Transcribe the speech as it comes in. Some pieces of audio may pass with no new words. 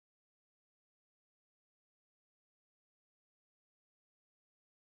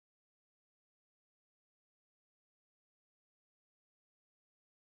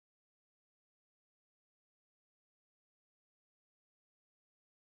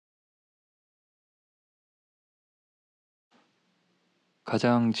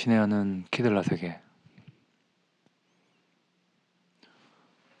가장 친애하는 키들라에게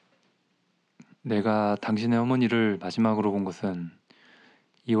내가 당신의 어머니를 마지막으로 본 것은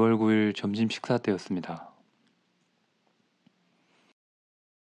 2월 9일 점심 식사 때였습니다.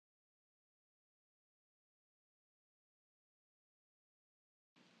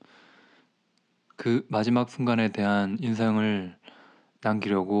 그 마지막 순간에 대한 인상을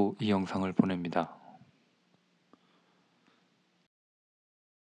남기려고 이 영상을 보냅니다.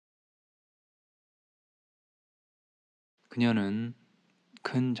 그녀는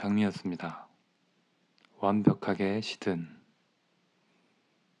큰 장미였습니다. 완벽하게 시든.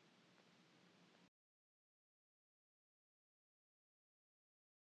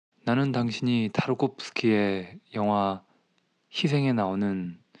 나는 당신이 타르코프스키의 영화 희생에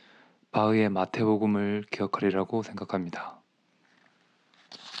나오는 바흐의 마태복음을 기억하리라고 생각합니다.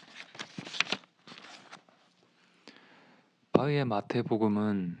 바흐의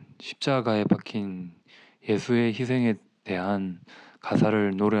마태복음은 십자가에 박힌 예수의 희생에 대한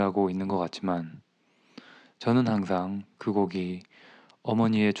가사를 노래하고 있는 것 같지만 저는 항상 그 곡이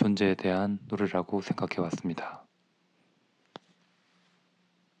어머니의 존재에 대한 노래라고 생각해 왔습니다.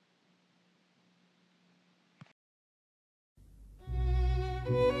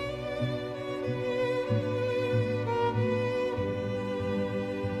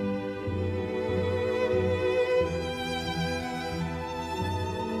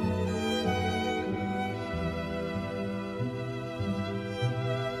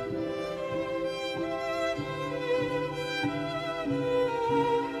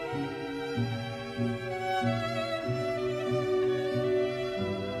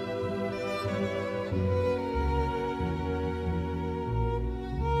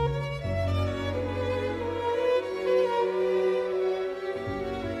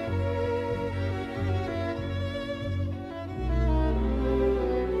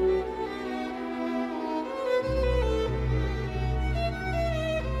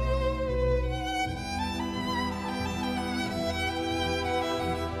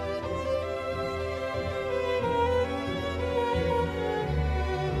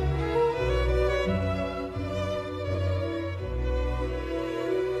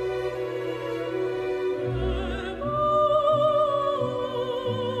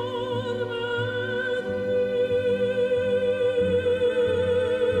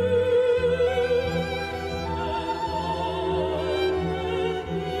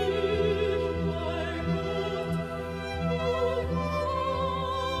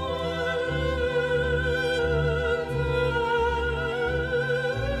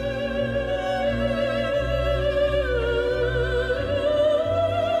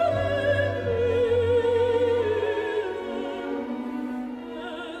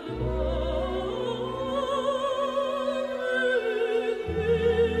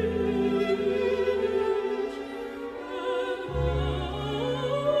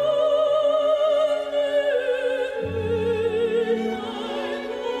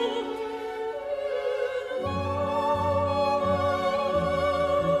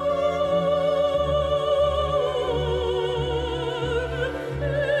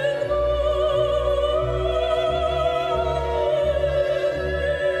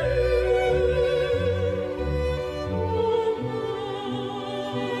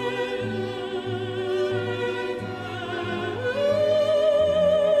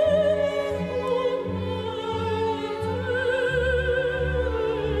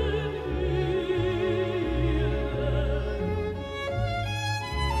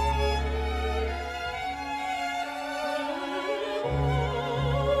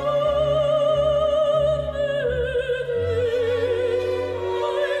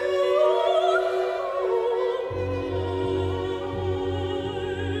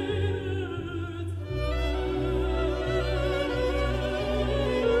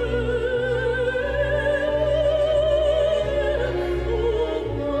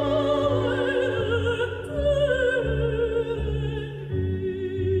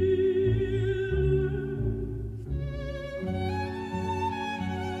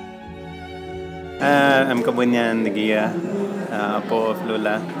 I'm Kabunyan Nagia, Apo of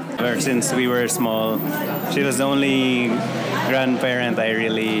Lula. Ever since we were small, she was the only grandparent I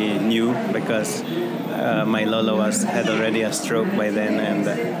really knew because my lolo had already a stroke by then, and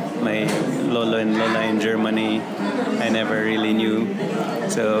my lolo and lola in Germany I never really knew.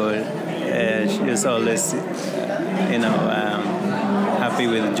 So she was always, happy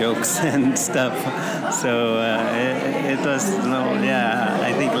with jokes and stuff. So it was,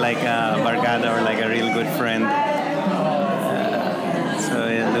 I think like a barkada or like a real good friend. So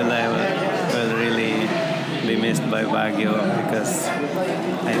Lula will really be missed by by Baguio because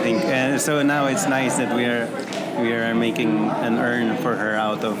I think so now it's nice that we are making an urn for her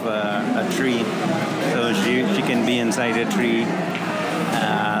out of a tree, so she can be inside a tree,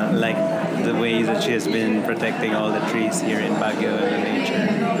 like the way that she has been protecting all the trees here in Baguio and the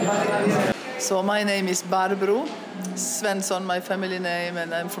nature. So my name is Barbro Svensson, my family name,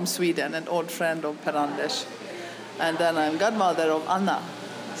 and I'm from Sweden, an old friend of Per Anders. And then I'm godmother of Anna.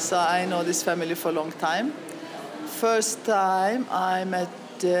 So I know this family for a long time. First time I met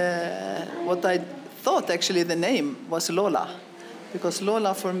what I thought actually the name was Lola, because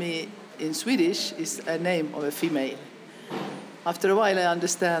Lola for me in Swedish is a name of a female. After a while I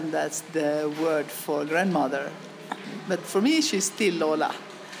understand that's the word for grandmother, but for me she's still Lola.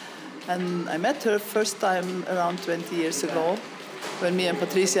 And I met her first time around 20 years ago when me and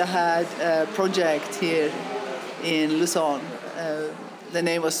Patricia had a project here in Luzon. The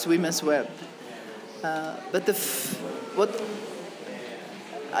name was Women's Web. But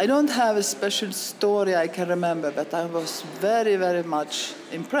I don't have a special story I can remember, but I was very, very much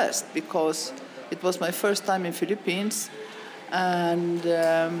impressed because it was my first time in Philippines, and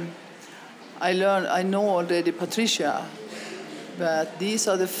I know already Patricia, but these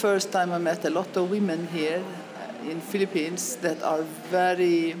are the first time I met a lot of women here in Philippines that are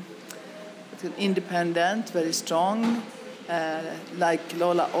very independent, very strong, like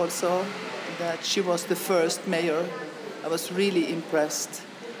Lola also, that she was the first mayor. I was really impressed.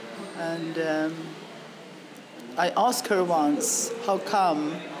 And I asked her once how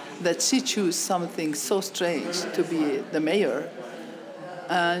come that she chose something so strange to be the mayor.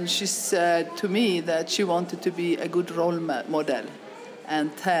 And she said to me that she wanted to be a good role model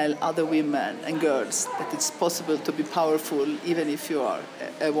and tell other women and girls that it's possible to be powerful even if you are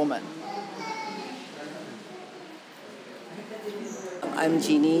a woman. I'm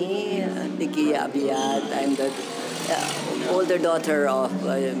Jeannie Digia Abiyad. I'm the older daughter of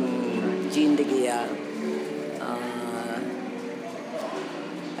Jean Digia.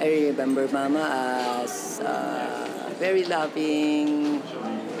 I remember Mama as very loving,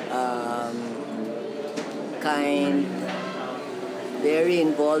 kind, very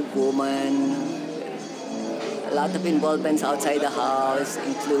involved woman. A lot of involvements outside the house,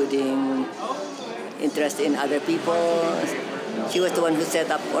 including interest in other people. She was the one who set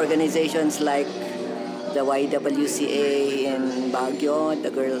up organizations like the YWCA in Baguio.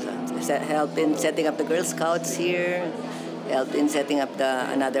 The girls helped in setting up the Girl Scouts here, helped in setting up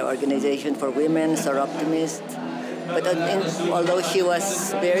another organization for women, Sor Optimist. But although she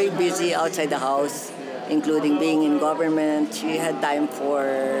was very busy outside the house, including being in government, she had time for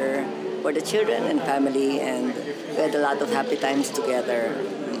the children and family, and we had a lot of happy times together.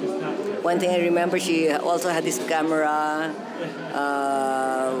 One thing I remember, she also had this camera,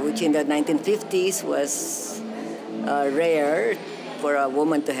 which in the 1950s was rare for a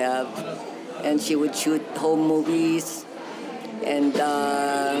woman to have, and she would shoot home movies, and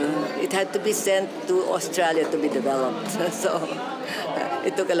it had to be sent to Australia to be developed. So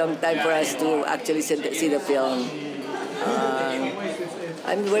it took a long time for us to actually see the film.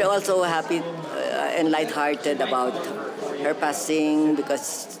 And we're also happy and lighthearted about her passing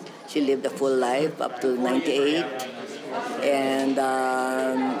because she lived a full life up to 98, and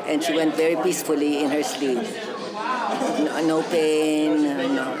she went very peacefully in her sleep. No pain,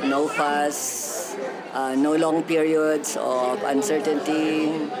 no fuss, no long periods of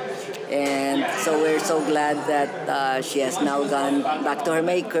uncertainty. And so we're so glad that she has now gone back to her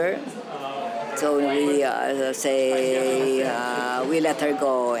maker. So we say we let her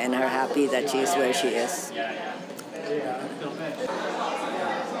go and are happy that she is where she is. Go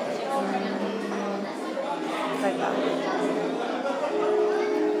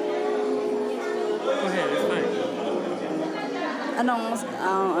ahead, it's fine.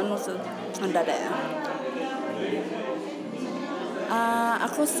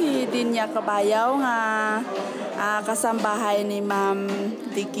 Ako si Dinya Kabayaw nga kasambahay ni Ma'am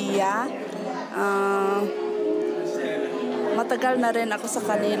Digia. Matagal na rin ako sa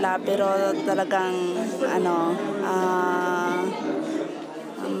kanila pero talagang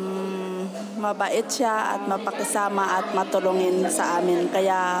mabait siya at mapakisama at matulungin sa amin,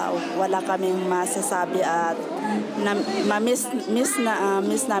 kaya wala kaming masasabi at miss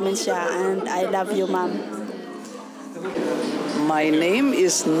namin siya, and I love you, Ma'am. My name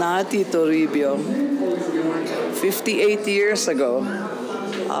is Nati Toribio. 58 years ago,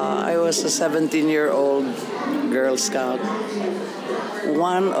 I was a 17-year-old Girl Scout.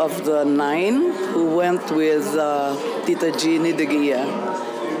 One of the 9 who went with Tita Jeannie Digia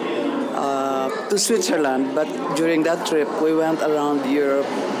to Switzerland, but during that trip we went around Europe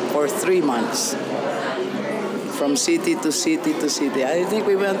for 3 months. from city to city to city. I think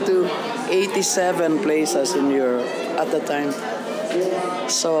we went to 87 places in Europe at the time.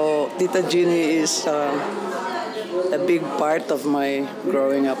 So Tita Jeannie is a big part of my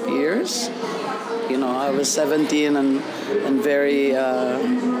growing up years. You know, I was 17 and very,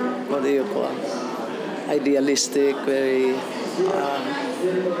 what do you call, idealistic, very,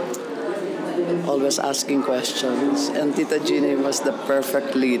 always asking questions. And Tita Jeannie was the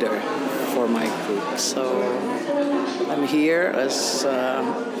perfect leader for my group. So I'm here as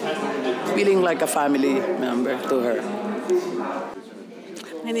feeling like a family member to her.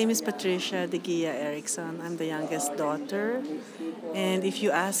 My name is Patricia De Gia Erickson. I'm the youngest daughter. And if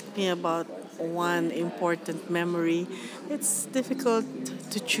you ask me about one important memory, it's difficult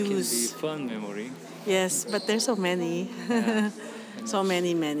to choose. fun memory. Yes, but there's so many. So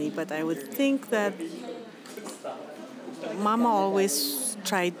many. But I would think that Mama always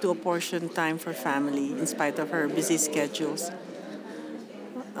tried to apportion time for family in spite of her busy schedules.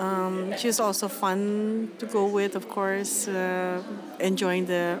 She was also fun to go with, of course, enjoying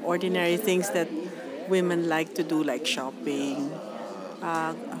the ordinary things that women like to do, like shopping,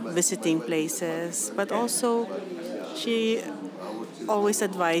 visiting places. But also, she always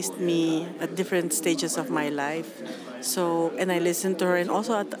advised me at different stages of my life. So, and I listened to her, and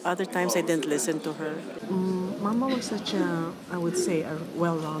also at other times I didn't listen to her. Mama was such a, I would say, a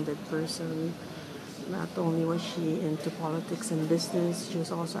well-rounded person. Not only was she into politics and business, she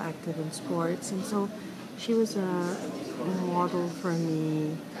was also active in sports. And so she was a model for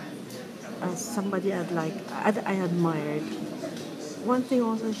me as somebody I admired. One thing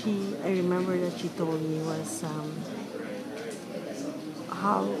also I remember that she told me was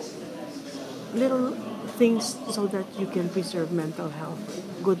how little things so that you can preserve mental health,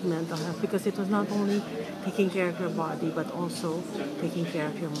 good mental health, because it was not only taking care of your body, but also taking care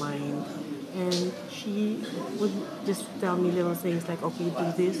of your mind. And she would just tell me little things like, okay,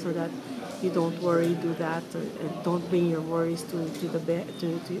 do this so that you don't worry, do that, or, don't bring your worries to the bed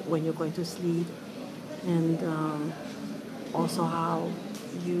to when you're going to sleep. And also how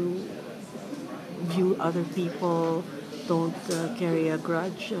you view other people, don't carry a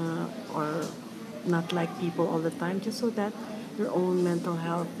grudge or not like people all the time, just so that your own mental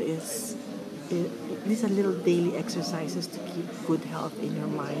health these are little daily exercises to keep good health in your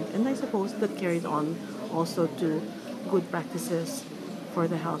mind. And I suppose that carries on also to good practices for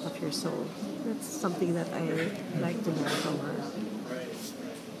the health of your soul. That's something that I like to learn from her.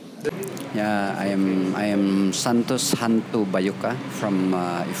 Yeah, I am Santos Hantu Bayuka from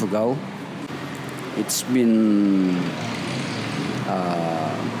Ifugao. It's been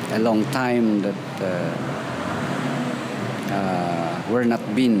a long time that we're not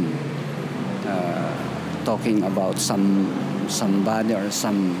been talking about somebody or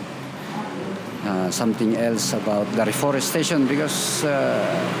something else about the reforestation, because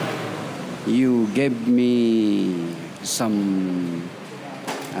you gave me some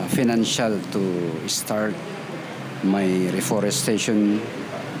financial to start my reforestation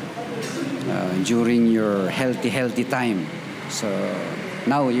during your healthy time. So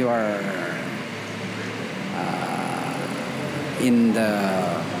now you are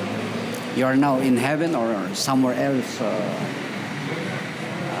you are now in heaven or somewhere else.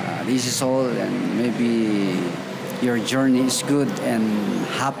 This is all, and maybe your journey is good and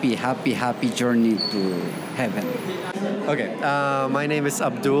happy journey to heaven. Okay, my name is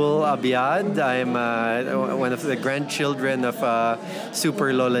Abdul Abiad. I'm one of the grandchildren of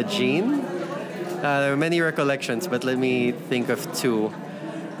Super Lola Jean. There are many recollections, but let me think of two.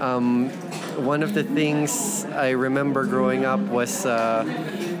 One of the things I remember growing up was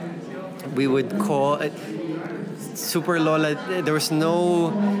we would call it Super Lola. There was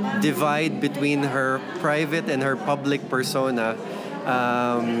no divide between her private and her public persona.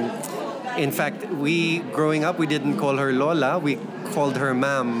 In fact, growing up, we didn't call her Lola. We called her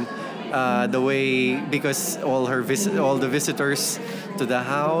Ma'am. Because all the visitors to the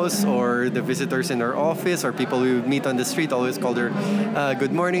house or the visitors in her office or people we would meet on the street always called her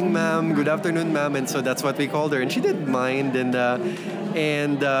good morning, ma'am, good afternoon, ma'am, and so that's what we called her, and she didn't mind, and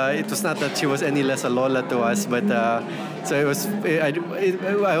it was not that she was any less a Lola to us, but so it was.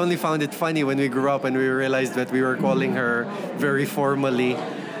 I only found it funny when we grew up and we realized that we were calling her very formally.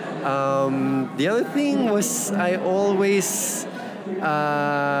 The other thing was I always.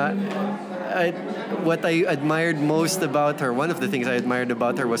 What I admired most about her, one of the things I admired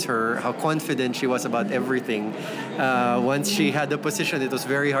about her was how confident she was about everything. Once she had a position, it was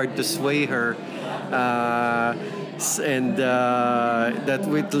very hard to sway her. And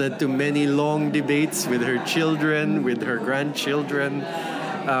that led to many long debates with her children, with her grandchildren.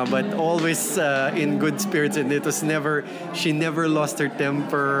 but always in good spirits, and it was never, she never lost her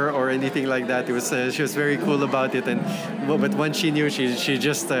temper or anything like that. It was she was very cool about it, and but once she knew, she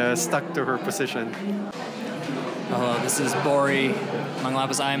just stuck to her position. Hello, this is Bori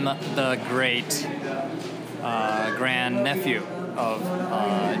Manglapis. I'm the great grand-nephew of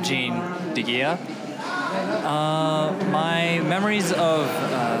Jean Digia. My memories of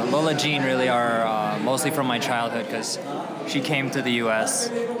Lola Jean really are mostly from my childhood, because she came to the U.S.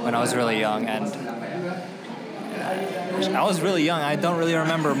 when I was really young, and I was really young. I don't really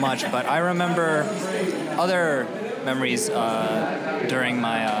remember much, but I remember other memories during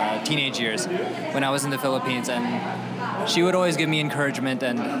my teenage years when I was in the Philippines, and she would always give me encouragement,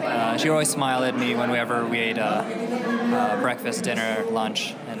 and she would always smile at me whenever we ate breakfast, dinner,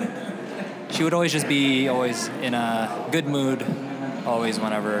 lunch, and she would always just be always in a good mood, always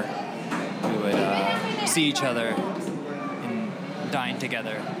whenever we would see each other and dine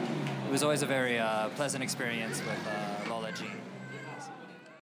together. It was always a very pleasant experience with Lola Jean.